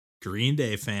Green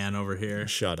Day fan over here.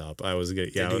 Shut up. I was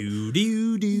good. Yeah.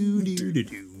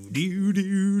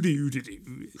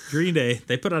 Green Day,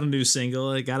 they put out a new single.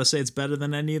 I gotta say, it's better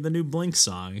than any of the new Blink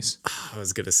songs. I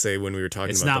was gonna say when we were talking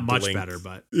It's about not the much Blink, better,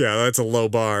 but yeah, that's a low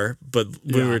bar. But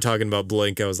when Yeah. we were talking about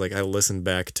Blink, I was like, I listened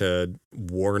back to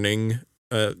Warning.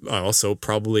 Also,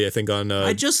 probably I think on.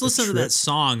 I just listened to that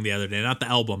song the other day, not the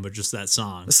album, but just that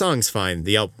song. The song's fine.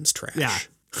 The album's trash. Yeah,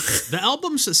 the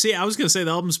album's. See, I was gonna say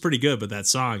the album's pretty good, but that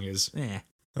song is.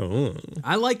 Oh.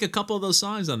 I like a couple of those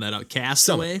songs on that.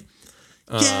 Castaway.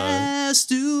 Some.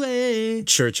 Castaway.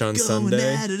 Church on Going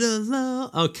Sunday. at it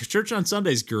alone. Oh, Church on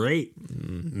Sunday's great.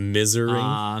 Misery.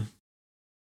 I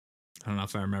don't know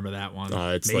if I remember that one.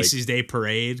 It's Macy's Day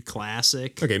Parade,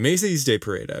 classic. Okay, Macy's Day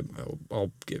Parade.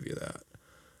 I'll give you that.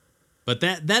 But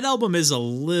that album is a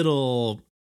little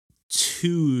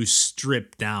too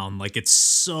stripped down. Like it's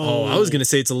so. Oh, I was gonna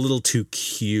say it's a little too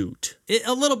cute.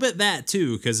 A little bit that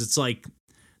too, because it's like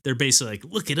they're basically like,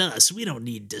 look at us. We don't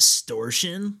need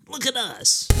distortion. Look at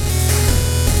us.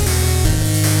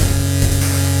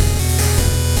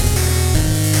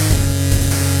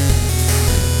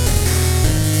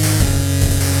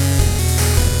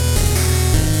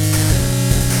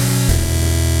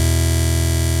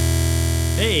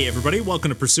 Hey everybody, welcome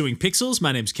to Pursuing Pixels.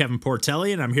 My name's Kevin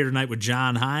Portelli, and I'm here tonight with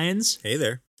John Hines. Hey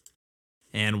there.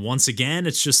 And once again,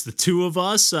 it's just the two of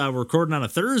us. We're recording on a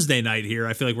Thursday night here.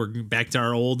 I feel like we're back to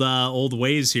our old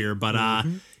ways here. But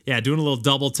yeah, doing a little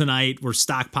double tonight. We're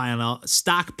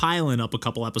stockpiling up a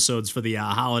couple episodes for the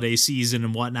holiday season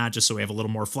and whatnot, just so we have a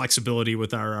little more flexibility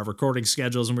with our recording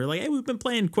schedules. And we were like, hey, we've been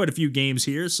playing quite a few games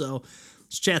here, so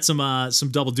let's chat some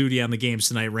double duty on the games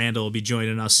tonight. Randall will be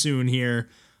joining us soon here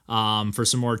for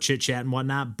some more chit chat and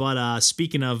whatnot. But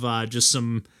speaking of just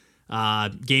some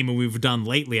gaming we've done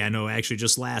lately, I know actually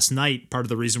just last night, part of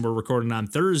the reason we're recording on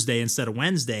Thursday instead of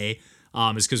Wednesday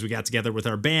is because we got together with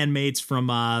our bandmates from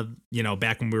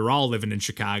back when we were all living in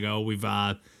Chicago. We've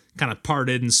kind of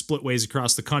parted and split ways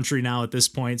across the country now at this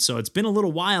point, so it's been a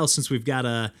little while since we've got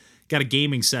a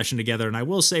gaming session together. And I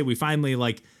will say we finally,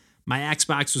 like, my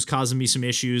Xbox was causing me some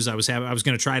issues. I was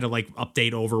going to try to like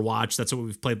update Overwatch. That's what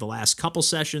we've played the last couple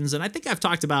sessions, and I think I've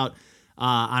talked about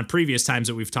on previous times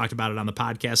that we've talked about it on the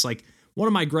podcast. Like, one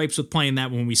of my gripes with playing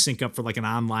that when we sync up for like an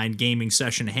online gaming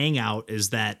session hangout is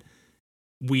that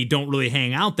we don't really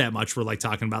hang out that much. We're like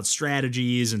talking about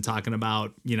strategies and talking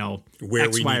about, Where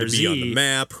X, we Y, need or to be on Z. the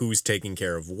map, who's taking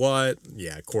care of what.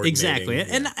 Yeah, coordinating. Exactly.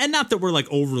 Yeah. And not that we're like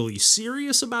overly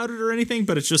serious about it or anything,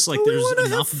 but it's just like But we there's wanna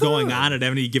have enough going fun. on at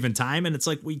any given time. And it's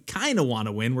like we kind of want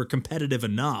to win. We're competitive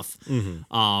enough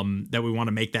that we want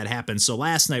to make that happen. So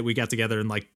last night we got together and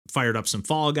like fired up some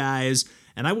Fall Guys.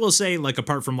 And I will say, like,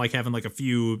 apart from like having like a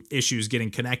few issues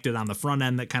getting connected on the front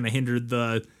end that kind of hindered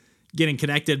the getting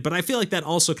connected, but I feel like that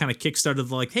also kind of kickstarted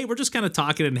the like, hey, we're just kind of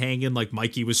talking and hanging. Like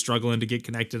Mikey was struggling to get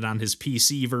connected on his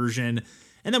PC version.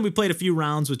 And then we played a few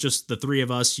rounds with just the three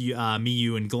of us, me,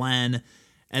 you, and Glenn.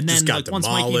 And then Just got like, once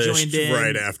Mikey demolished joined in,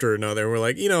 right after another. We're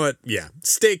like, you know what? Yeah,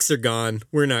 stakes are gone.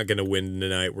 We're not going to win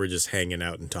tonight. We're just hanging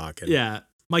out and talking. yeah,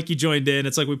 Mikey joined in.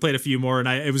 It's like we played a few more, and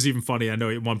it was even funny. I know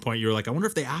at one point you were like, I wonder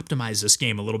if they optimize this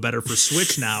game a little better for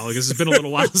Switch now, because it's been a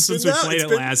little while since we played it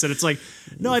last. And it's like,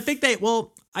 no, I think they,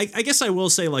 well, I guess I will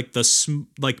say like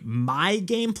my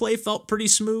gameplay felt pretty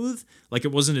smooth. Like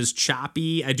it wasn't as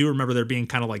choppy. I do remember there being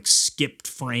kind of like skipped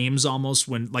frames almost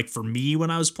when, like for me when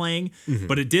I was playing,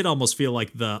 but it did almost feel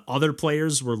like the other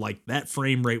players were like that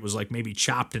frame rate was like maybe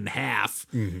chopped in half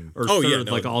or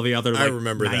third, like all the other like I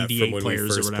remember that 98 from when we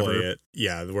players first or whatever. play it.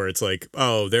 Yeah, where it's like,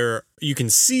 you can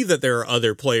see that there are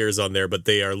other players on there, but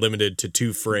they are limited to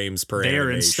 2 frames per They animation.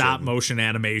 are in stop motion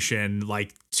animation,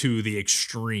 like to the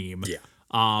extreme. Yeah.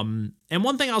 And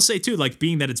one thing I'll say too, like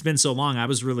being that it's been so long, I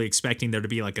was really expecting there to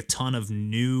be like a ton of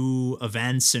new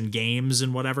events and games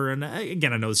and whatever. And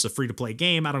again, I know this is a free to play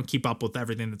game. I don't keep up with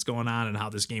everything that's going on and how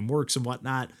this game works and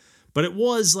whatnot. But it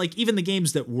was like, even the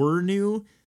games that were new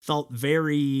felt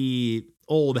very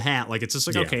old hat. Like it's just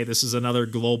like, okay, this is another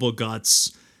Global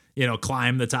Guts,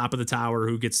 climb the top of the tower,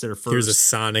 who gets there first. Here's a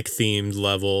Sonic themed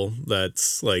level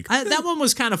that's like that one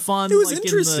was kind of fun. It was like,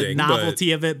 interesting, in the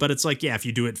novelty of it, but it's like, yeah, if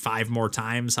you do it 5 more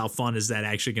times, how fun is that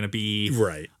actually going to be?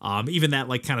 Right. Even that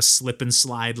like kind of slip and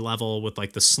slide level with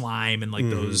like the slime and like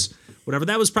those whatever,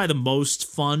 that was probably the most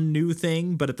fun new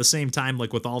thing. But at the same time,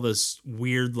 like with all this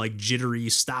weird like jittery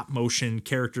stop motion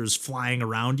characters flying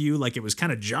around you, like it was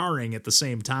kind of jarring at the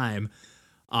same time.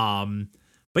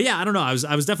 But yeah, I don't know. I was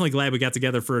definitely glad we got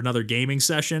together for another gaming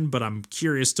session, but I'm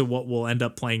curious to what we'll end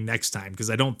up playing next time, because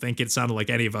I don't think it sounded like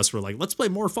any of us were like, let's play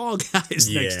more Fall Guys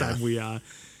next time we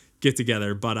get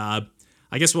together. But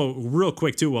I guess, well, real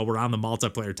quick too, while we're on the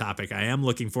multiplayer topic, I am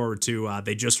looking forward to,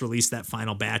 they just released that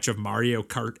final batch of Mario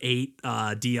Kart 8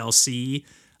 DLC,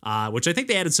 which I think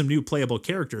they added some new playable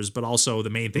characters, but also the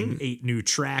main thing, 8 new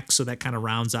tracks. So that kind of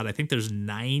rounds out, I think there's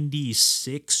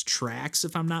 96 tracks,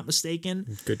 if I'm not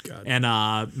mistaken. Good God. And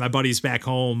my buddies back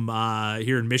home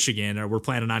here in Michigan, we're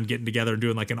planning on getting together and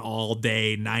doing like an all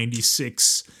day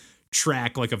 96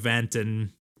 track like event,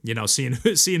 and, you know, seeing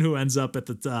who ends up at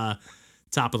the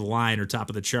top of the line or top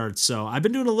of the charts. So I've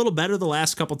been doing a little better the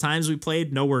last couple times we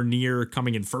played, nowhere near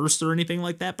coming in first or anything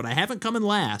like that, but I haven't come in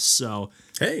last. So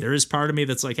there is part of me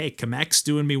that's like, hey, Kamek's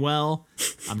doing me well.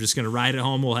 I'm just going to ride it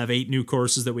home. We'll have 8 new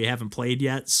courses that we haven't played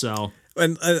yet. So,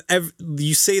 and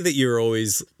you say that you're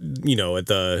always, you know,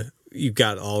 you've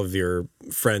got all of your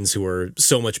friends who are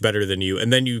so much better than you,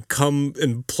 and then you come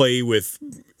and play with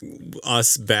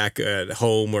us back at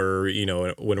home, or, you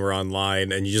know, when we're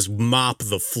online, and you just mop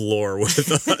the floor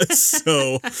with us.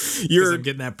 So I'm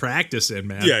getting that practice in,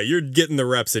 man. Yeah, you're getting the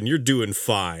reps and you're doing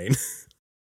fine.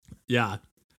 Yeah.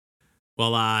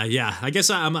 Well, yeah, I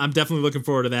guess I'm definitely looking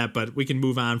forward to that, but we can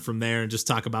move on from there and just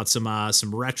talk about some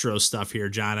retro stuff here,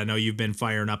 John. I know you've been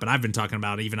firing up, and I've been talking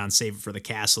about, even on Save It for the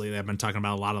Castle, I've been talking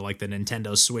about a lot of like the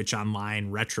Nintendo Switch Online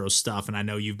retro stuff, and I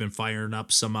know you've been firing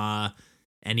up some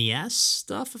NES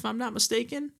stuff, if I'm not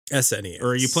mistaken. SNES.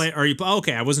 Or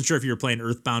okay, I wasn't sure if you were playing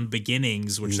Earthbound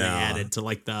Beginnings, which they added to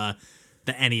like the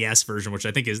NES version, which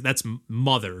I think that's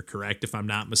Mother, correct, if I'm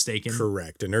not mistaken?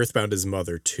 Correct. And Earthbound is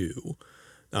Mother 2.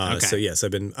 Okay. So yes,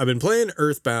 I've been playing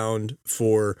Earthbound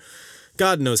for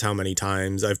God knows how many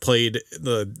times. I've played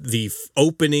the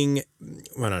opening,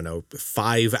 I don't know,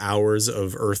 5 hours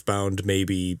of Earthbound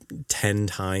maybe 10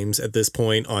 times at this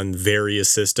point on various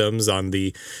systems. On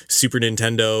the Super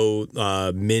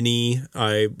Nintendo Mini,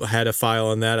 I had a file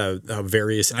on that,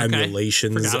 various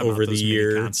emulations over the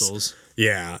years. Consoles.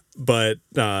 Yeah, but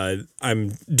I'm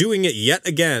doing it yet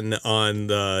again on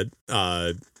the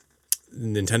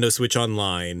Nintendo Switch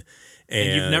Online.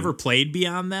 And you've never played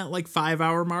beyond that like 5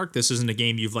 hour mark? This isn't a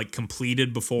game you've like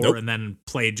completed before and then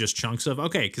played just chunks of?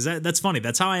 Okay, because that's funny.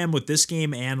 That's how I am with this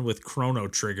game and with Chrono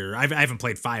Trigger. I haven't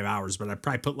played 5 hours, but I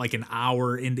probably put like an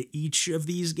hour into each of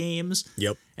these games.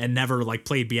 Yep. And never like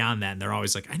played beyond that. And they're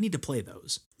always like, I need to play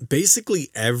those. Basically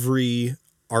every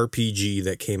RPG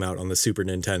that came out on the Super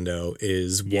Nintendo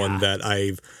is one that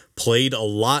I've played a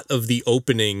lot of the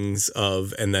openings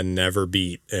of and then never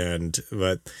beat.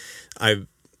 But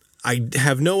I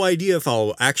have no idea if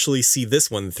I'll actually see this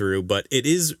one through, but it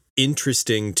is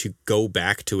interesting to go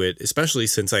back to it, especially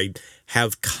since I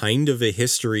have kind of a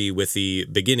history with the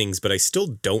beginnings, but I still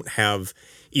don't have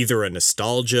either a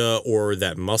nostalgia or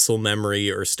that muscle memory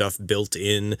or stuff built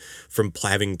in from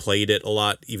having played it a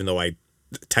lot, even though I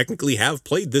technically have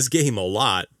played this game a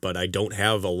lot, but I don't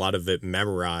have a lot of it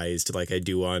memorized like I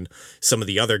do on some of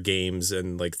the other games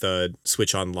and like the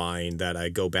Switch Online that I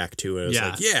go back to. And it's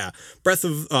like, Breath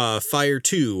of Fire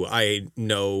 2, I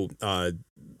know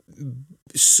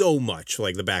so much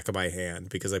like the back of my hand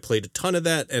because I played a ton of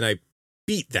that and I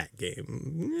beat that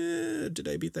game. Did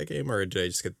I beat that game or did I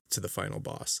just get to the final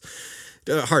boss?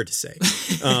 Hard to say.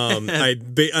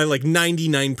 I like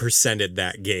 99%ed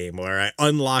that game where I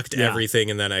unlocked everything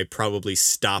and then I probably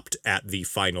stopped at the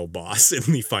final boss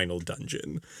in the final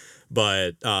dungeon.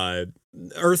 But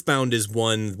Earthbound is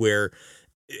one where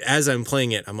as I'm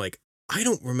playing it, I'm like, I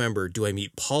don't remember. Do I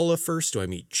meet Paula first? Do I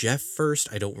meet Jeff first?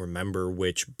 I don't remember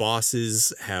which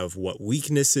bosses have what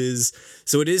weaknesses.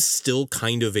 So it is still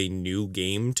kind of a new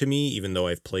game to me, even though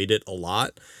I've played it a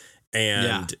lot.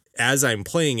 And as I'm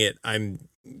playing it, I'm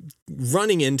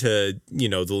running into, you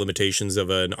know, the limitations of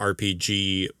an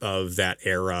RPG of that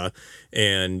era.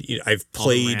 And you know, I've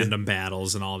played all the random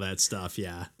battles and all that stuff.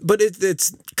 Yeah. But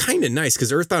it's kind of nice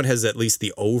because Earthbound has at least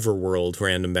the overworld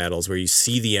random battles where you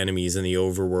see the enemies in the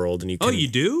overworld and you can. Oh, you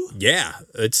do? Yeah.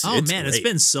 It's man, great. It's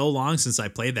been so long since I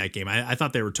played that game. I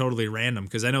thought they were totally random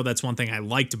because I know that's one thing I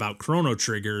liked about Chrono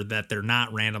Trigger, that they're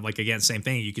not random. Like, again, same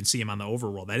thing. You can see them on the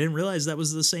overworld. I didn't realize that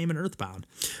was the same in Earthbound.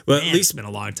 Well, man, at least it's been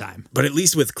a long time. But at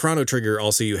least with Chrono Trigger,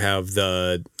 also you have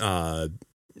the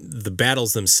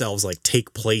battles themselves like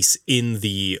take place in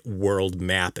the world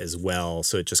map as well,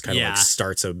 so it just kind of like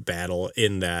starts a battle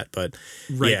in that. But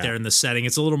there in the setting,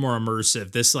 it's a little more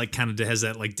immersive. This like kind of has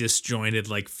that like disjointed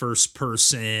like first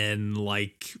person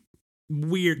like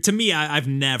weird. To me, I've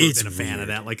never been a fan of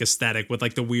that like aesthetic with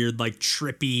like the weird like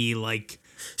trippy like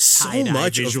so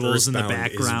much visuals of in the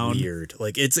background. Is weird.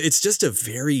 Like it's just a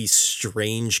very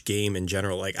strange game in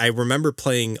general. Like I remember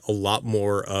playing a lot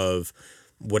more of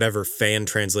whatever fan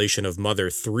translation of Mother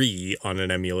 3 on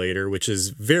an emulator, which is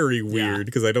very weird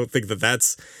because I don't think that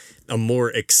that's a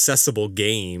more accessible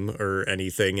game or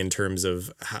anything in terms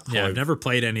of how I've never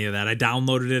played any of that. I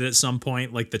downloaded it at some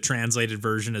point, like the translated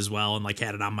version as well, and like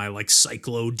had it on my like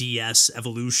Cyclo DS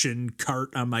Evolution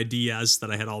cart on my DS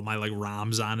that I had all my like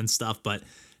ROMs on and stuff, but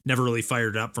never really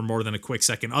fired it up for more than a quick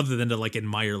second, other than to like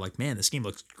admire, like, man, this game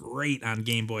looks great on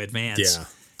Game Boy Advance. Yeah.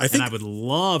 I would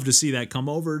love to see that come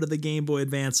over to the Game Boy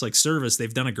Advance like service.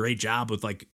 They've done a great job with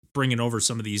like bringing over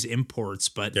some of these imports,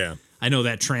 but I know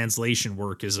that translation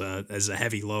work is a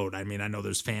heavy load. I mean, I know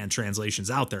there's fan translations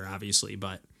out there, obviously,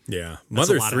 but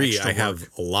Mother 3 I have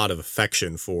a lot of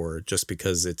affection for, just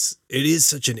because it is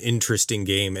such an interesting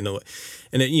game, and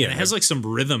it has like some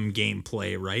rhythm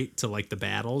gameplay, right, to like the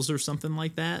battles or something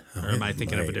like that. Or am I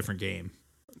thinking of a different game?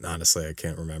 Honestly, I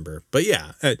can't remember. But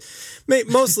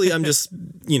mostly I'm just,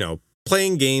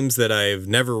 playing games that I've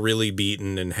never really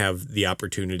beaten and have the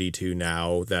opportunity to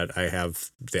now that I have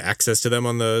the access to them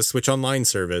on the Switch Online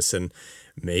service. And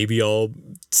maybe I'll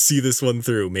see this one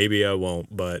through. Maybe I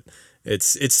won't. But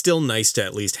it's still nice to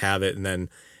at least have it and then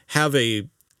have a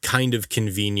kind of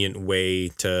convenient way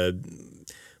to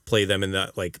play them in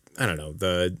that, like, I don't know,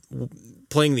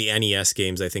 playing the NES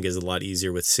games I think is a lot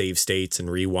easier with save states and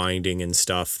rewinding and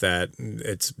stuff, that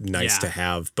it's nice to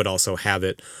have, but also have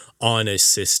it on a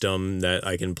system that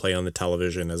I can play on the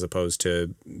television as opposed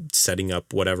to setting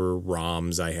up whatever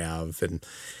ROMs I have. And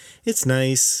it's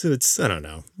nice. It's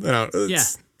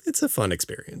a fun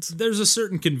experience. There's a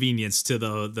certain convenience to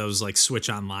those like Switch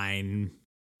Online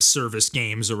service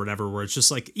games or whatever, where it's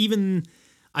just like, even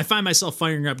I find myself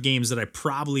firing up games that I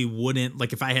probably wouldn't,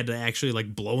 like if I had to actually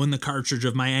like blow in the cartridge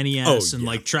of my NES and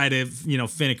like try to,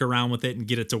 finnick around with it and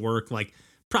get it to work, like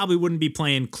probably wouldn't be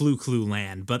playing Clue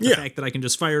Land. But the fact that I can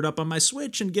just fire it up on my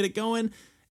Switch and get it going.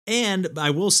 And I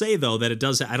will say though that it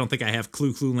does, I don't think I have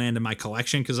Clue Land in my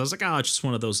collection, because I was like, it's just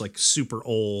one of those like super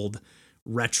old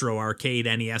retro arcade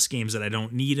NES games that I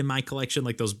don't need in my collection,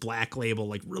 like those Black Label,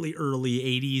 like really early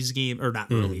 80s game, or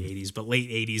not early 80s, but late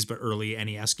 80s, but early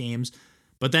NES games.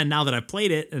 But then now that I've played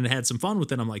it and had some fun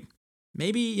with it, I'm like,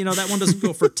 maybe, that one doesn't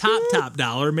go for top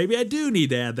dollar. Maybe I do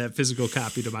need to add that physical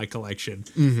copy to my collection.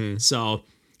 Mm-hmm. So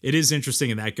it is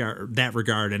interesting in that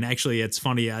regard. And actually, it's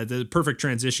funny, the perfect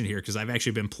transition here, because I've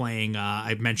actually been playing,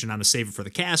 I've mentioned on a Save It for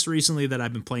the Cast recently that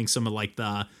I've been playing some of like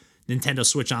the Nintendo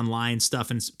Switch Online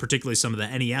stuff, and particularly some of the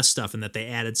NES stuff, and that they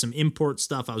added some import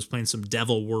stuff. I was playing some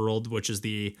Devil World, which is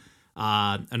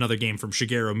another game from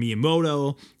Shigeru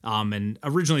Miyamoto, and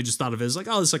originally just thought of it as like,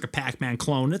 it's like a Pac-Man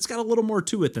clone. It's got a little more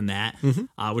to it than that,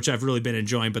 which I've really been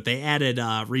enjoying. But they added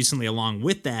recently, along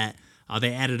with that,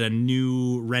 they added a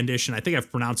new rendition. I think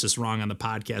I've pronounced this wrong on the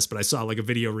podcast, but I saw like a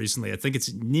video recently. I think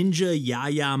it's Ninja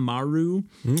Yaya Maru.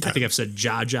 Okay. I think I've said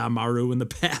Jaja Maru in the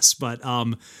past, but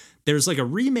there's like a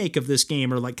remake of this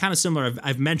game, or like kind of similar.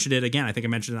 I've mentioned it again. I think I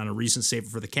mentioned it on a recent Save It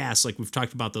for the Cast. Like we've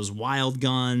talked about those Wild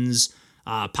Guns,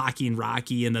 Pocky and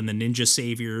Rocky, and then the Ninja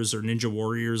Saviors or Ninja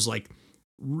Warriors, like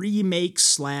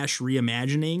remakes /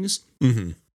 reimaginings.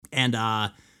 Mm-hmm.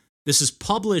 And this is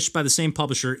published by the same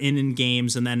publisher, In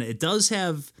Games, and then it does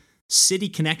have City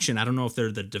Connection. I don't know if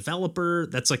they're the developer.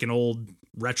 That's like an old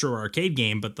retro arcade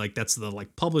game, but like that's the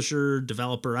like publisher,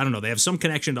 developer. I don't know. They have some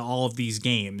connection to all of these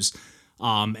games.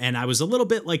 And I was a little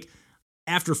bit like,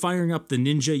 after firing up the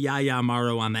Ninja Yaya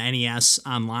Maru on the NES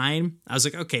Online, I was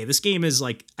like, okay, this game is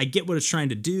like, I get what it's trying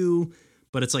to do,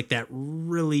 but it's like that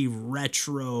really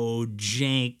retro,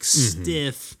 jank,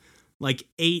 stiff, like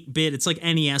 8-bit. It's like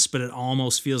NES, but it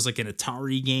almost feels like an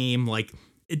Atari game. Like,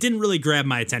 it didn't really grab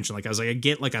my attention. Like, I was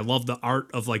like, I love the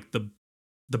art of like the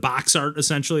box art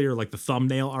essentially, or like the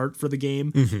thumbnail art for the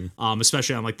game,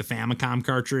 especially on like the Famicom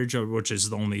cartridge, which is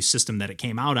the only system that it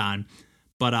came out on.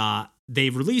 But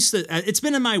they've released it. It's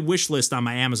been in my wish list on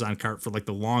my Amazon cart for like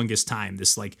the longest time.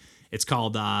 This like, it's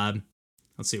called,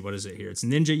 let's see, what is it here? It's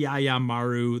Ninja Yaya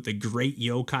Maru, The Great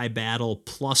Yokai Battle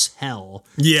plus Hell.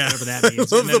 Yeah. Whatever that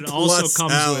means. And then it also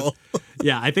comes with,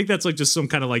 I think that's like just some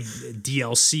kind of like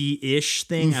DLC-ish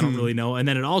thing. I don't really know. And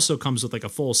then it also comes with like a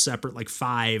full separate like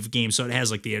 5 games. So it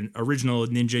has like the original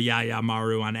Ninja Yaya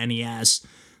Maru on NES,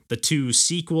 the 2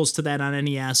 sequels to that on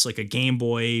NES, like a Game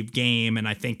Boy game, and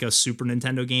I think a Super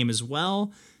Nintendo game as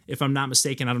well, if I'm not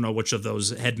mistaken. I don't know which of those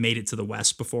had made it to the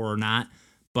West before or not.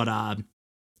 But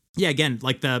again,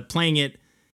 like playing it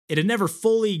had never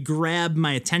fully grabbed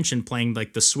my attention, playing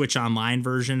like the Switch Online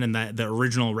version and the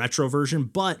original retro version.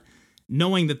 But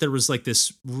knowing that there was like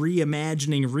this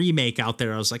reimagining remake out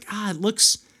there, I was like, it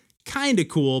looks kind of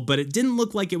cool, but it didn't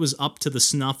look like it was up to the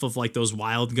snuff of like those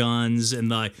Wild Guns,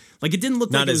 and it didn't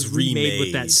look like it was remade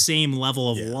with that same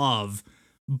level of love.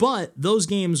 But those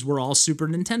games were all Super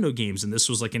Nintendo games, and this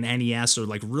was like an NES or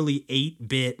like really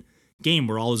 8-bit game,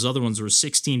 where all those other ones were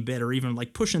 16-bit or even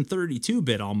like pushing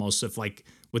 32-bit almost, if like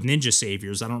with Ninja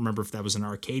Saviors. I don't remember if that was an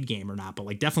arcade game or not, but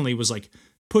like definitely was like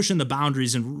pushing the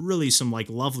boundaries and really some like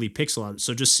lovely pixel art.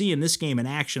 So just seeing this game in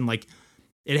action, like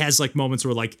it has like moments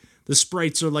where like the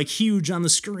sprites are like huge on the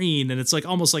screen and it's like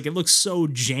almost like it looks so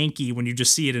janky when you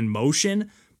just see it in motion.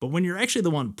 But when you're actually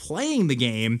the one playing the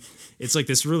game, it's like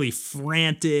this really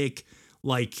frantic,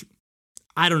 like,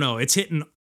 I don't know, it's hitting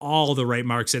all the right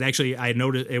marks. It actually, I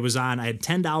noticed it was on, I had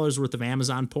 $10 worth of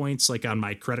Amazon points, like on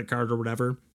my credit card or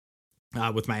whatever,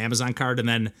 with my Amazon card. And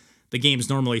then the game's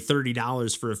normally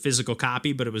 $30 for a physical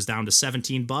copy, but it was down to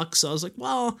 $17. So I was like,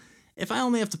 well, if I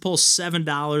only have to pull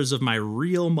 $7 of my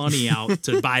real money out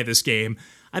to buy this game,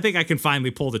 I think I can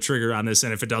finally pull the trigger on this.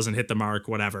 And if it doesn't hit the mark,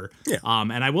 whatever. Yeah.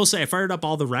 And I will say, I fired up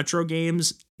all the retro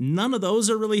games. None of those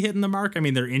are really hitting the mark. I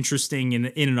mean, they're interesting in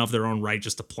and of their own right,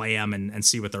 just to play them and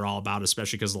see what they're all about,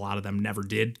 especially because a lot of them never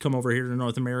did come over here to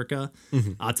North America,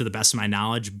 to the best of my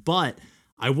knowledge. But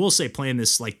I will say, playing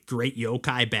this like Great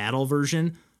Yokai Battle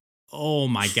version, oh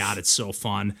my God, it's so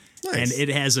fun. Nice. And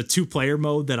it has a 2-player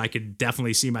mode that I could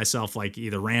definitely see myself, like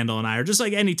either Randall and I, or just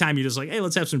like anytime you just like, hey,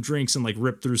 let's have some drinks and like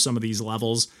rip through some of these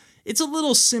levels. It's a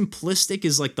little simplistic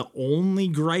is like the only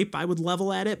gripe I would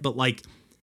level at it, but like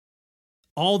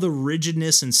all the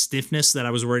rigidness and stiffness that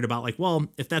I was worried about, like, well,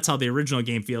 if that's how the original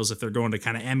game feels, if they're going to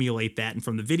kind of emulate that, and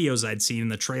from the videos I'd seen in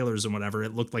the trailers and whatever,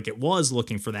 it looked like it was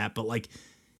looking for that, but like,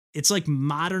 it's like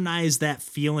modernized that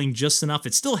feeling just enough.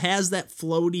 It still has that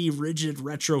floaty, rigid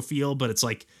retro feel, but it's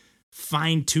like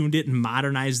fine-tuned it and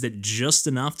modernized it just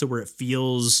enough to where it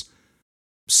feels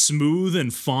smooth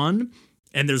and fun.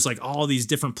 And there's like all these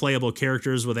different playable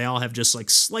characters where they all have just like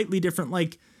slightly different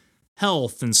like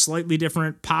health and slightly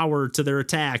different power to their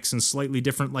attacks and slightly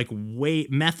different like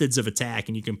methods of attack.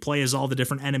 And you can play as all the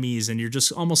different enemies, and you're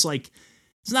just almost like,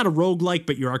 it's not a roguelike,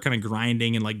 but you are kind of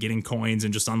grinding and like getting coins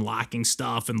and just unlocking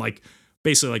stuff and like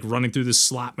basically like running through this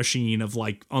slot machine of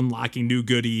like unlocking new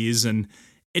goodies. And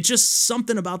it's just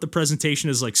something about the presentation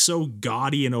is like so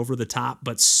gaudy and over the top,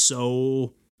 but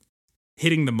so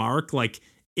hitting the mark. Like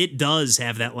it does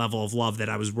have that level of love that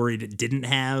I was worried it didn't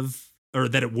have, or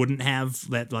that it wouldn't have,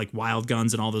 that like Wild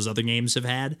Guns and all those other games have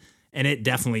had. And it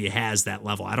definitely has that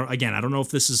level. I don't know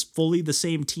if this is fully the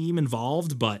same team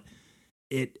involved, but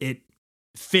it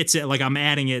fits it. Like I'm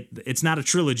adding it. It's not a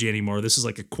trilogy anymore. This is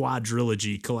like a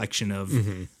quadrilogy collection of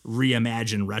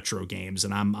reimagined retro games,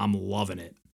 and I'm loving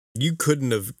it. You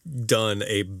couldn't have done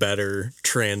a better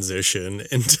transition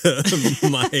into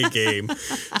my game.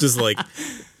 Just like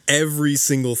every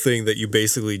single thing that you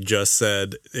basically just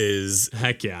said is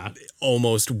heck yeah,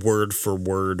 almost word for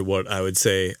word what I would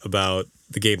say about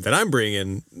the game that I'm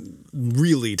bringing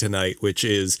really tonight, which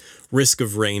is Risk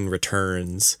of Rain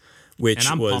Returns. And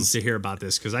I'm pumped to hear about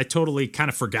this because I totally kind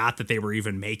of forgot that they were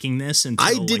even making this until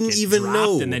I didn't like, even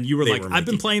know. And then you were like, I've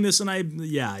been playing this, and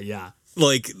yeah.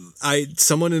 Like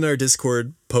someone in our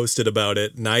Discord posted about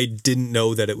it, and I didn't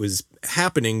know that it was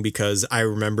happening because I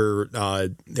remember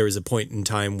there was a point in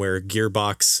time where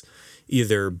Gearbox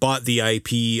either bought the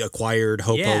IP, acquired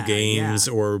Hopo Games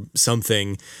or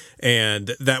something,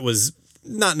 and that was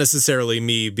not necessarily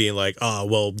me being like, oh,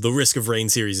 well, the Risk of Rain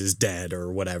series is dead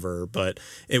or whatever, but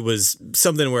it was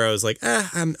something where I was like,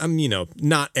 I'm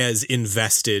not as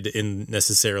invested in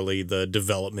necessarily the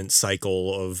development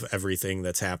cycle of everything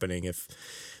that's happening. If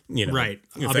right.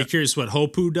 I'll be curious what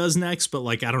Hopu does next, but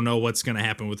like, I don't know what's going to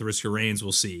happen with Risk of Rains.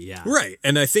 We'll see. Yeah. Right.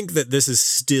 And I think that this is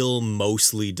still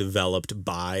mostly developed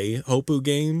by Hopu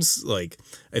Games. Like,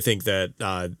 I think that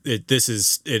it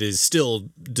is still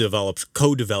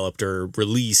co-developed or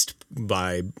released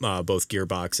by both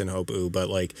Gearbox and Hopu. But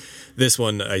like this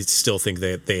one, I still think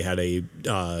that they had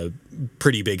a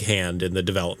pretty big hand in the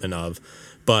development of.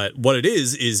 But what it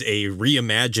is a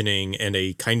reimagining and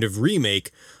a kind of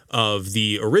remake of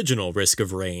the original Risk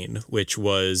of Rain, which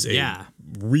was a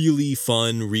really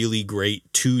fun, really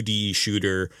great 2D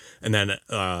shooter, and then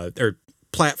or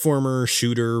platformer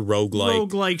shooter,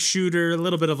 roguelike shooter, a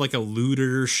little bit of like a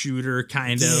looter shooter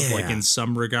kind of, like in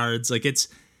some regards. Like it's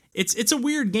a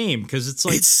weird game because it's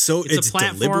like it's a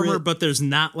platformer, deliberate, but there's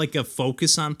not like a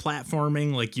focus on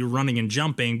platforming. Like you're running and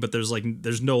jumping, but there's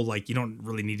no like you don't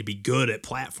really need to be good at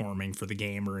platforming for the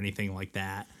game or anything like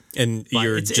that. And but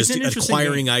you're just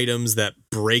acquiring items that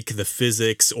break the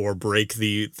physics or break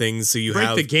the things. So you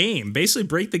break the game, basically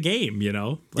break the game,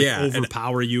 like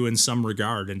overpower you in some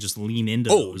regard and just lean into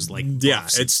those like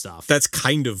buffs and stuff. That's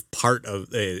kind of part of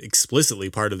explicitly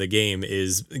part of the game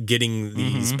is getting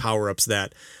these power-ups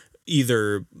that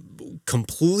either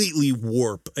completely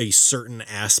warp a certain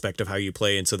aspect of how you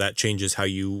play, and so that changes how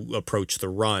you approach the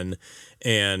run.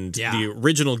 And the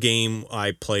original game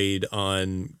I played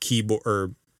on keyboard,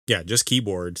 or just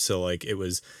keyboard, so like it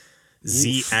was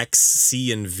Z, X,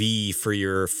 C, and V for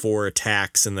your 4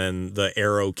 attacks, and then the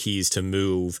arrow keys to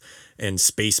move, and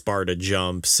spacebar to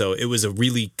jump. So it was a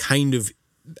really kind of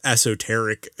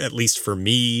esoteric, at least for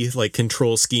me, like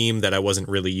control scheme that I wasn't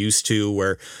really used to,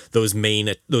 where those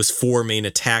 4 main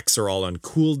attacks are all on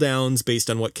cooldowns based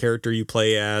on what character you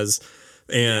play as.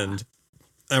 And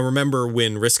I remember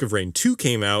when Risk of Rain 2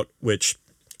 came out, which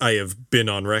I have been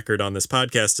on record on this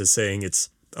podcast as saying it's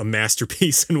a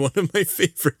masterpiece and one of my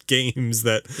favorite games.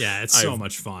 It's so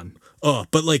much fun.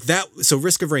 But like that, so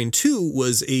Risk of Rain 2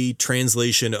 was a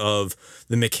translation of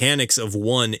the mechanics of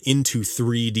 1 into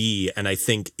 3D, and I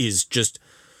think is just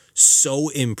so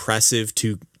impressive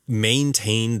to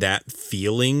maintain that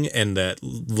feeling and that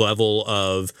level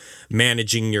of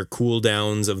managing your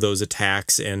cooldowns of those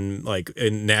attacks, and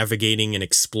navigating and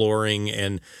exploring,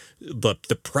 and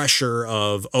the pressure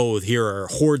of, here are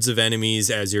hordes of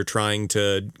enemies as you're trying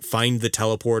to find the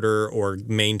teleporter or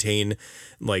maintain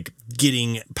like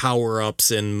getting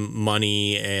power-ups and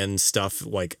money and stuff,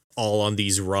 like all on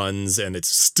these runs, and it's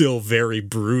still very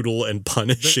brutal and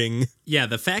punishing.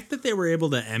 The fact that they were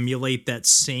able to emulate that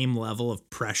same level of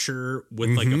pressure with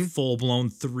like a full-blown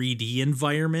 3D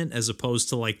environment as opposed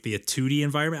to like the 2D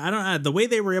environment. I don't know, the way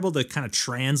they were able to kind of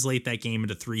translate that game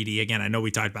into 3D. Again, I know we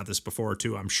talked about this before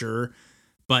too, I'm sure,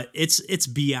 but it's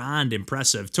beyond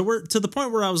impressive to the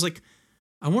point where I was like,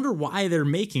 I wonder why they're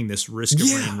making this Risk of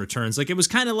Rain Returns. Like, it was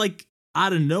kind of like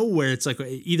out of nowhere. It's like,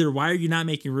 either why are you not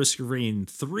making Risk of Rain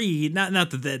 3? Not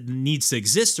that needs to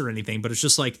exist or anything, but it's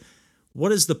just like,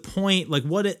 what is the point? Like,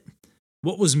 what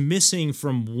was missing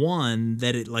from 1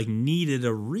 that it like needed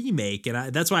a remake?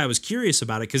 And that's why I was curious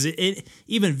about it, because it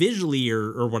even visually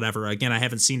or whatever. Again, I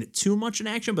haven't seen it too much in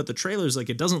action, but the trailers, like,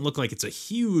 it doesn't look like it's a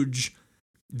huge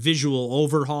visual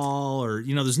overhaul, or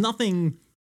there's nothing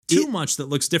too much that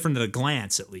looks different at a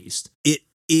glance, at least. It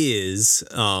is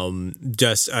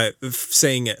just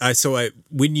saying it. So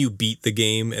when you beat the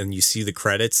game and you see the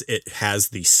credits, it has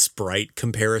the sprite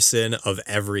comparison of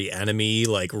every enemy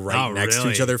like next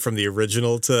to each other from the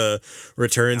original to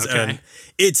Returns, and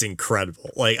it's incredible.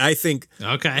 Like, I think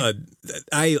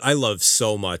I love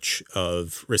so much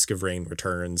of Risk of Rain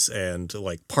Returns, and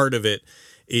like part of it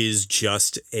is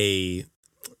just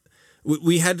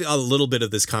we had a little bit of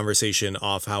this conversation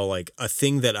off how like a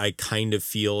thing that I kind of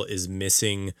feel is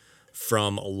missing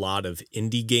from a lot of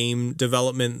indie game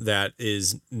development that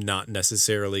is not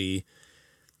necessarily,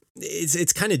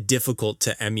 it's kind of difficult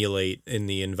to emulate in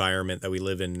the environment that we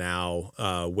live in now,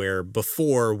 where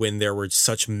before, when there were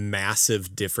such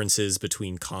massive differences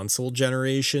between console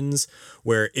generations,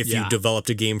 where if you developed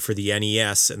a game for the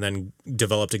NES and then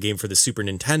developed a game for the Super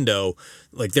Nintendo,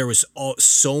 like there was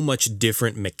so much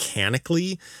different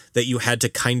mechanically that you had to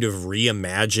kind of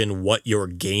reimagine what your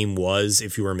game was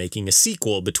if you were making a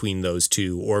sequel between those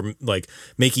two, or like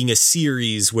making a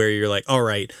series where you're like, all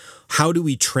right, how do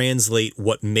we translate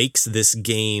what makes this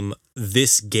game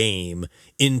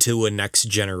into a next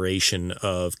generation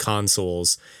of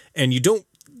consoles? And you don't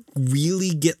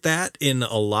really get that in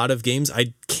a lot of games.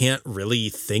 I can't really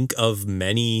think of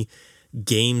many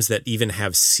games that even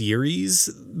have series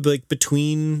like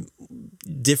between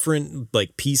different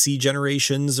like PC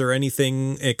generations or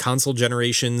anything, console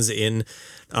generations in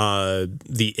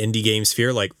the indie game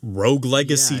sphere. Like Rogue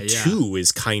Legacy 2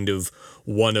 is kind of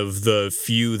one of the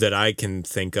few that I can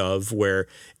think of where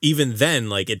even then,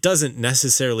 like, it doesn't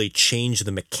necessarily change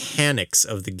the mechanics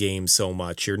of the game so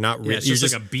much. You're not really, it's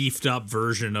just like a beefed up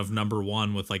version of number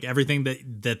 1 with like everything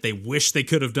that they wish they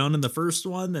could have done in the first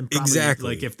one. And probably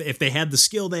like if they had the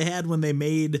skill they had when they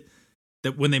made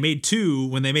 2,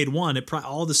 when they made 1,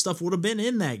 all the stuff would have been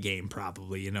in that game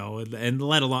probably, and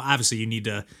let alone, obviously you need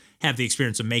to have the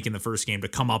experience of making the first game to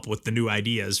come up with the new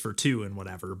ideas for 2 and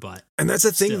whatever. And that's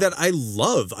the thing that I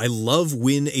love. I love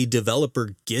when a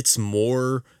developer gets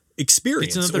more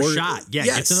experience. It's another shot. Yeah,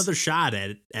 yes. It's another shot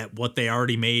at what they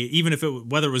already made, even if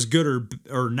whether it was good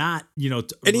or not,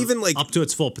 and even like up to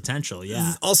its full potential.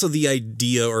 Yeah. Also the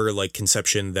idea or like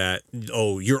conception that,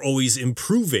 you're always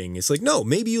improving. It's like, no,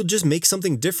 maybe you'll just make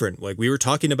something different. Like we were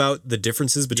talking about the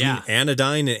differences between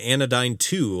Anodyne and Anodyne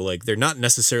 2. Like they're not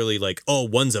necessarily like,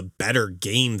 one's a better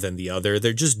game than the other.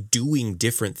 They're just doing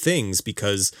different things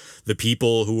because the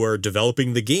people who are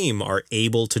developing the game are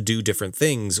able to do different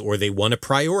things, or they want to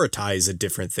prioritize a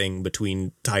different thing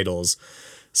between titles.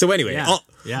 So anyway,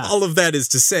 Yeah. all of that is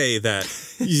to say that,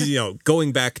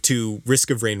 going back to Risk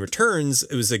of Rain Returns,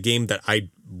 it was a game that I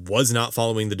was not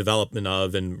following the development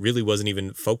of and really wasn't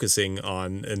even focusing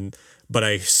on. But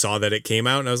I saw that it came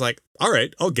out and I was like, all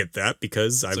right, I'll get that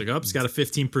because it's it's got a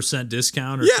 15%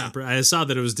 discount or 10%. I saw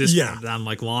that it was discounted on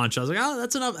like launch. I was like, oh,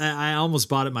 that's enough. I almost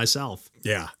bought it myself.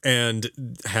 Yeah. And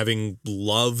having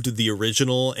loved the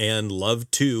original and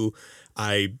loved 2,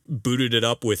 I booted it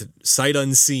up with sight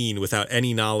unseen without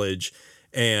any knowledge.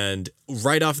 And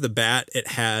right off the bat, it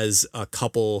has a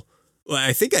couple.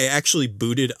 I think I actually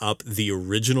booted up the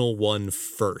original one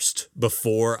first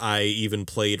before I even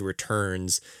played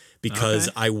Returns, because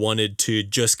I wanted to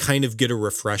just kind of get a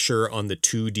refresher on the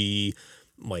 2D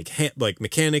like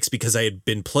mechanics, because I had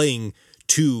been playing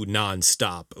 2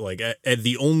 nonstop. Like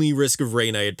the only Risk of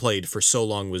Rain I had played for so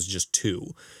long was just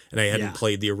 2, and I hadn't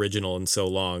played the original in so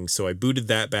long. So I booted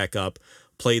that back up,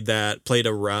 played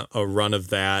a run of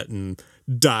that, and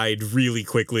died really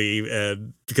quickly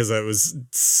because I was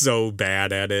so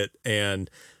bad at it. And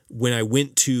when I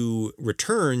went to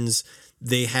Returns,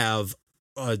 they have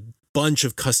a bunch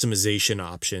of customization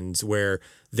options where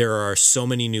there are so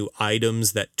many new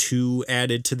items that 2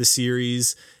 added to the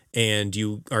series, and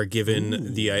you are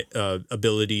given the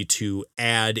ability to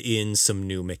add in some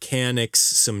new mechanics,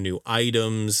 some new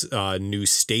items, new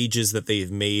stages that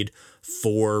they've made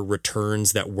for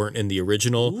Returns that weren't in the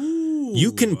original.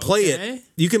 You can play it.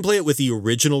 You can play it with the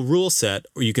original rule set,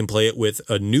 or you can play it with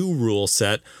a new rule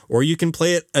set, or you can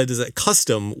play it as a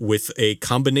custom with a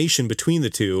combination between the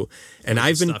 2. And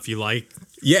I've been stuff you like.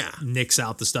 Yeah. Nix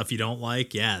out the stuff you don't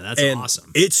like. Yeah, that's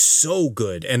awesome. It's so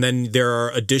good. And then there are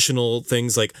additional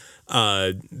things like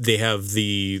they have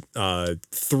the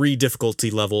 3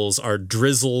 difficulty levels are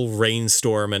drizzle,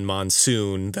 rainstorm, and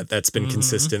monsoon. That's been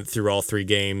consistent through all 3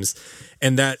 games.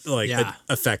 And that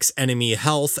affects enemy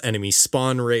health, enemy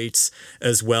spawn rates,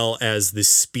 as well as the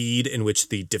speed in which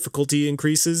the difficulty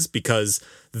increases, because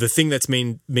the thing that's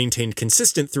maintained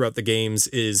consistent throughout the games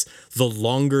is the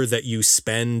longer that you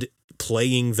spend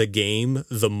playing the game,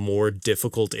 the more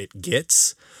difficult it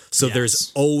gets. So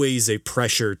there's always a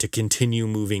pressure to continue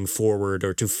moving forward,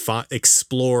 or to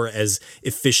explore as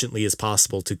efficiently as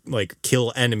possible, to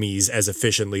kill enemies as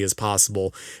efficiently as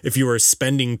possible. If you are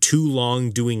spending too long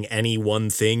doing any one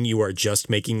thing, you are just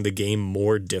making the game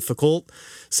more difficult.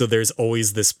 So there's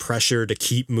always this pressure to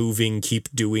keep moving, keep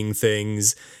doing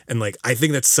things. And I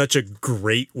think that's such a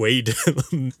great way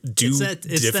to do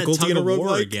difficulty in a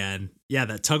roguelike again. Yeah,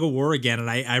 that tug of war again. And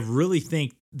I really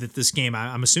think that this game,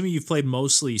 I'm assuming you've played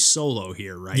mostly solo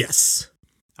here, right? Yes.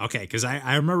 Okay, because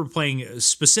I remember playing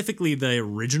specifically the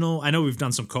original. I know we've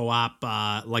done some co-op,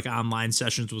 online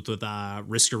sessions with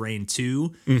Risk of Rain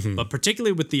 2, but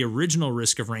particularly with the original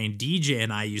Risk of Rain, DJ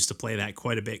and I used to play that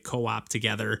quite a bit co-op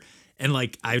together. And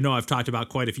I know I've talked about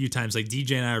quite a few times,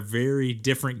 DJ and I are very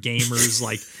different gamers.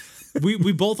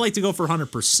 We both like to go for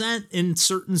 100% in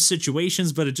certain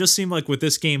situations, but it just seemed like with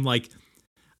this game,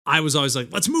 I was always like,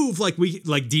 let's move.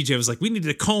 DJ was like, we need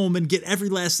to comb and get every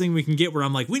last thing we can get, where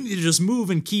I'm like, we need to just move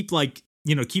and keep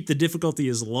keep the difficulty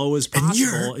as low as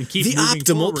possible and keep the moving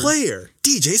optimal forward. Player.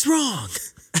 DJ's wrong.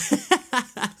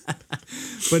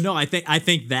 But no, I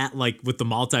think that with the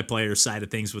multiplayer side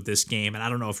of things with this game, and I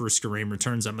don't know if Risk of Rain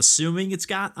Returns, I'm assuming it's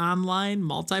got online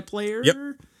multiplayer. Yep.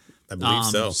 I believe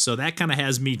so. So that kind of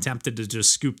has me tempted to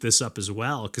just scoop this up as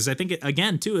well, because I think it's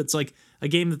a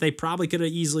game that they probably could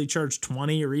have easily charged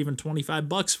 $20 or even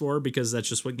 $25 for, because that's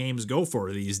just what games go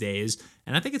for these days.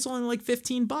 And I think it's only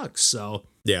 $15. So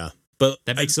yeah, but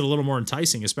that makes it a little more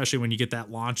enticing, especially when you get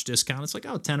that launch discount. It's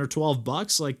 $10 or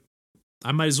 $12.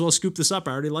 I might as well scoop this up.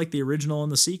 I already like the original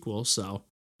and the sequel. So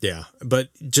yeah, but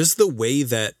just the way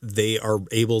that they were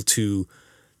able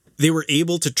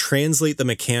to translate the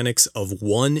mechanics of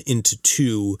 1 into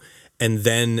 2, and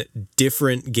then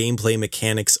different gameplay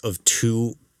mechanics of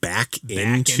 2 back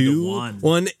into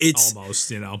one. It's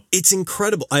almost, it's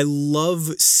incredible. I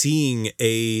love seeing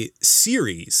a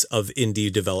series of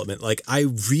indie development. I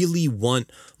really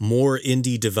want more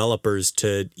indie developers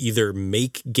to either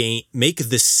make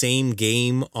the same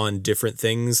game on different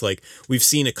things. We've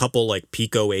seen a couple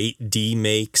Pico 8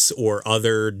 D-makes or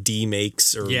other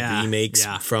D-makes or remakes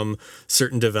from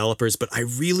certain developers, but I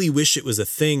really wish it was a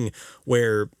thing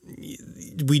where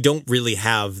we don't really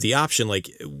have the option.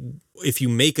 If you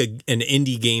make an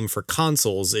indie game for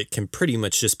consoles, it can pretty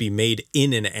much just be made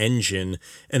in an engine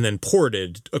and then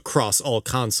ported across all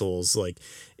consoles.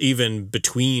 Even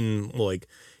between,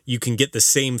 you can get the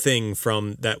same thing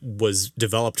from that was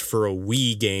developed for a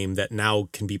Wii game that now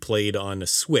can be played on a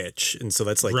Switch. And so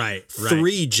that's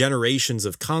 3 generations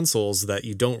of consoles that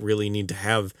you don't really need to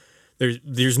have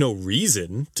there's no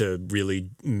reason to really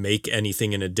make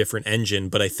anything in a different engine,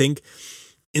 but I think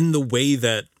in the way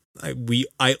that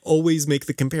I always make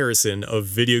the comparison of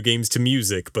video games to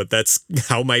music, but that's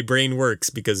how my brain works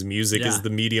because music is the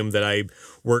medium that I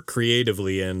work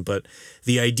creatively in. But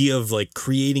the idea of like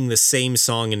creating the same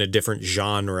song in a different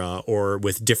genre or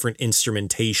with different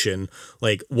instrumentation,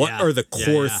 like what are the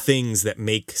core things that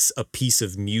makes a piece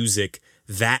of music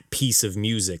that piece of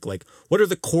music? Like, what are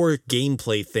the core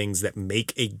gameplay things that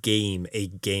make a game,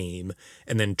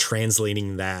 and then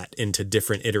translating that into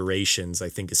different iterations, I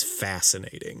think is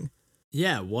fascinating.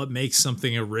 Yeah, what makes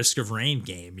something a Risk of Rain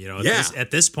game? You know,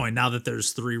 at this point, now that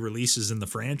there's 3 releases in the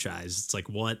franchise, it's like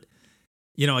what,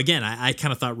 you know, again, I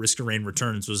kind of thought Risk of Rain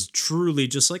Returns was truly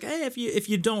just like, hey, if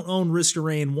you don't own Risk of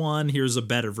Rain 1, here's a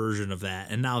better version of that.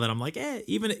 And now that I'm like,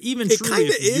 even it truly,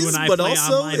 if is, you and I but play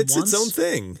also online it's once, its own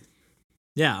thing.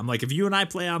 Yeah, I'm like, if you and I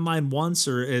play online once,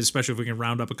 or especially if we can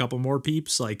round up a couple more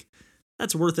peeps, like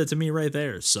that's worth it to me right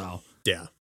there. So yeah.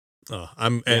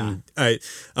 I'm a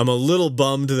little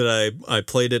bummed that I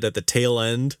played it at the tail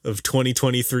end of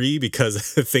 2023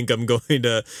 because I think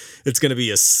it's going to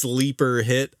be a sleeper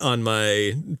hit on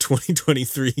my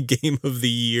 2023 game of the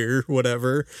year,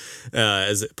 whatever,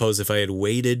 as opposed if I had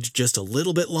waited just a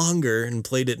little bit longer and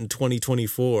played it in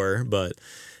 2024. But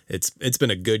it's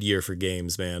been a good year for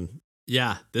games, man.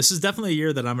 Yeah, this is definitely a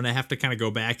year that I'm going to have to kind of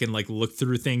go back and like look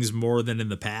through things more than in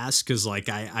the past. Cause like,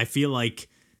 I feel like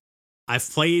I've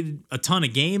played a ton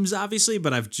of games obviously,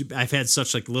 but I've had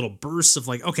such like little bursts of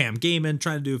like, okay, I'm gaming,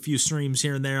 trying to do a few streams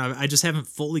here and there. I just haven't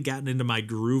fully gotten into my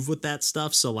groove with that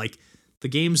stuff. So like the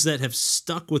games that have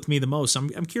stuck with me the most, I'm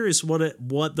curious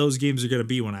what those games are going to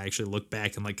be when I actually look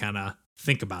back and like kind of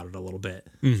think about it a little bit.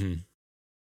 Mm-hmm.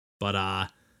 But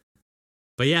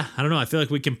yeah, I don't know. I feel like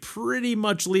we can pretty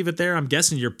much leave it there. I'm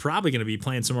guessing you're probably going to be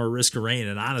playing some more Risk of Rain.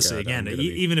 And honestly, again,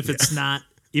 even if it's not,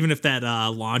 even if that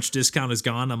launch discount is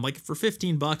gone, I'm like, for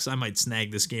 $15, I might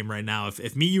snag this game right now.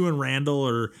 If me, you, and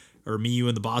Randall, or me, you,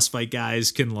 and the Boss Fight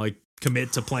guys can like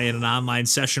commit to playing an online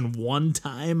session one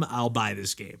time, I'll buy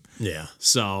this game. Yeah.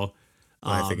 So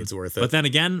I think it's worth it. But then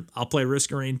again, I'll play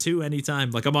Risk of Rain 2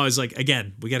 anytime. Like I'm always like,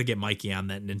 again, we got to get Mikey on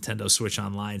that Nintendo Switch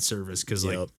Online service because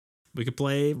like we could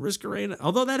play Risk of Rain,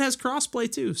 although that has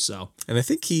crossplay too. So, and I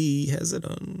think he has it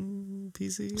on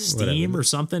PC, Steam, or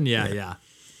something. Yeah.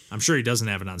 I'm sure he doesn't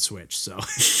have it on Switch. So,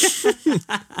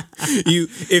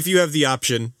 if you have the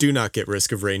option, do not get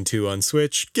Risk of Rain 2 on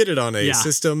Switch. Get it on a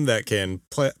system that can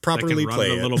properly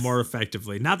play it a little more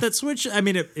effectively. Not that Switch. I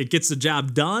mean, it gets the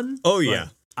job done. Oh yeah.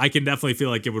 I can definitely feel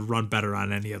like it would run better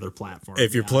on any other platform.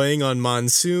 If you're playing on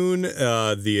Monsoon,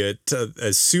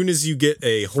 as soon as you get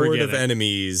a horde of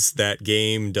enemies, that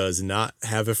game does not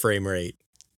have a frame rate.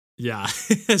 Yeah,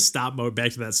 back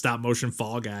to that stop motion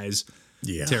Fall Guys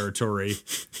territory.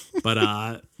 But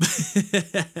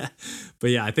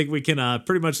yeah, I think we can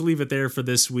pretty much leave it there for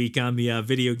this week on the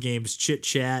video games chit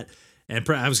chat. And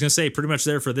I was going to say pretty much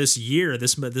there for this year.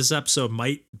 This episode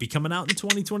might be coming out in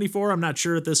 2024. I'm not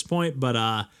sure at this point, but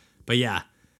yeah,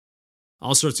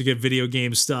 all sorts of good video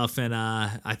game stuff. And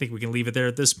I think we can leave it there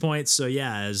at this point. So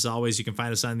yeah, as always, you can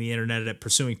find us on the internet at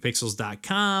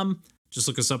pursuingpixels.com. Just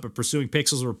look us up at Pursuing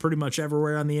Pixels. We're pretty much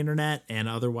everywhere on the internet. And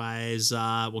otherwise,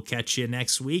 we'll catch you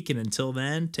next week. And until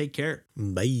then, take care.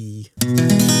 Bye.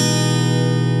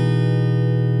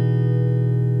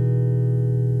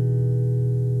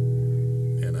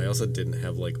 I also didn't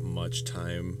have like much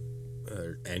time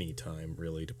or any time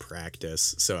really to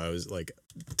practice. So I was like,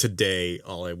 today,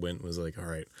 all I went was like, all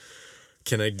right,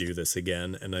 can I do this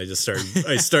again? And I just started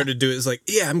doing it. It's like,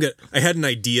 yeah, I had an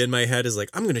idea in my head is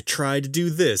like, I'm going to try to do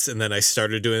this. And then I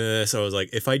started doing this. I was like,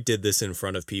 if I did this in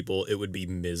front of people, it would be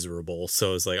miserable.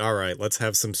 So I was like, all right, let's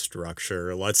have some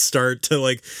structure. Let's start to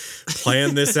like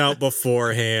plan this out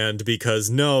beforehand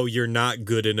because no, you're not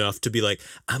good enough to be like,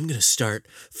 I'm going to start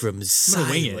from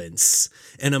silence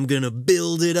and I'm going to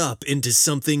build it up into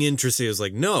something interesting. I was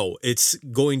like, no, it's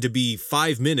going to be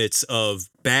 5 minutes of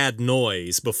bad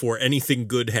noise before anything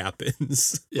good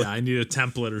happens. Yeah, I need a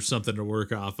template or something to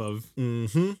work off of.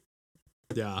 Mm-hmm.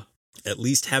 Yeah. At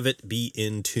least have it be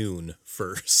in tune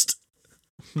first.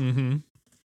 Mm-hmm.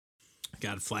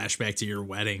 Got a flashback to your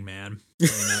wedding, man. And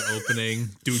that opening.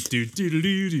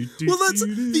 Well, that's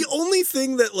the only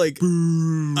thing that like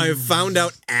I found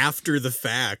out after the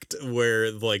fact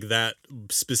where like that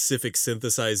specific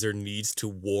synthesizer needs to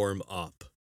warm up.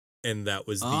 And that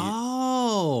was the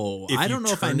I don't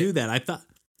know if I knew that. I thought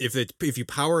if you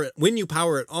power it, when you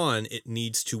power it on, it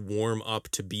needs to warm up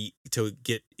to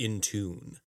get in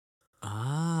tune.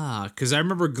 Because I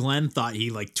remember Glenn thought he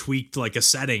like tweaked like a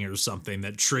setting or something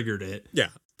that triggered it. Yeah,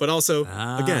 but also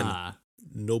again,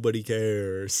 nobody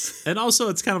cares. And also,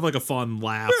 it's kind of like a fun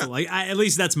laugh. Like, at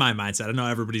least that's my mindset. I know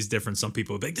everybody's different. Some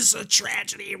people would be like, "This is a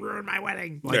tragedy. It ruined my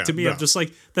wedding." Like, to me, I'm just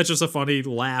like, that's just a funny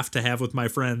laugh to have with my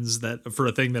friends that for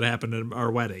a thing that happened at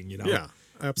our wedding. You know, Yeah,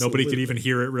 absolutely. Nobody could even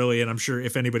hear it really, and I'm sure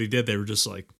if anybody did, they were just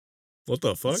like, "What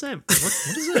the fuck? What's that?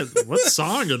 What is it? What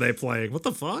song are they playing? What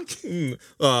the fuck?"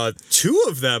 Two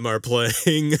of them are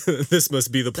playing "This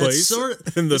Must Be the Place,"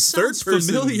 and the third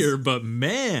person familiar, but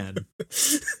man,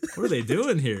 what are they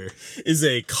doing here? Is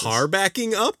a car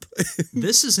backing up?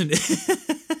 This isn't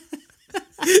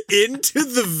into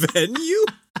the venue,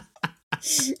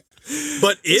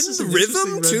 but in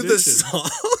rhythm to the song.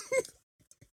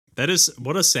 That is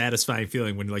what a satisfying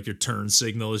feeling when like your turn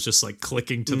signal is just like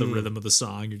clicking to the rhythm of the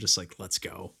song. You're just like, let's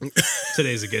go.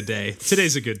 Today's a good day.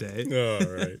 Today's a good day. All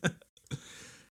right.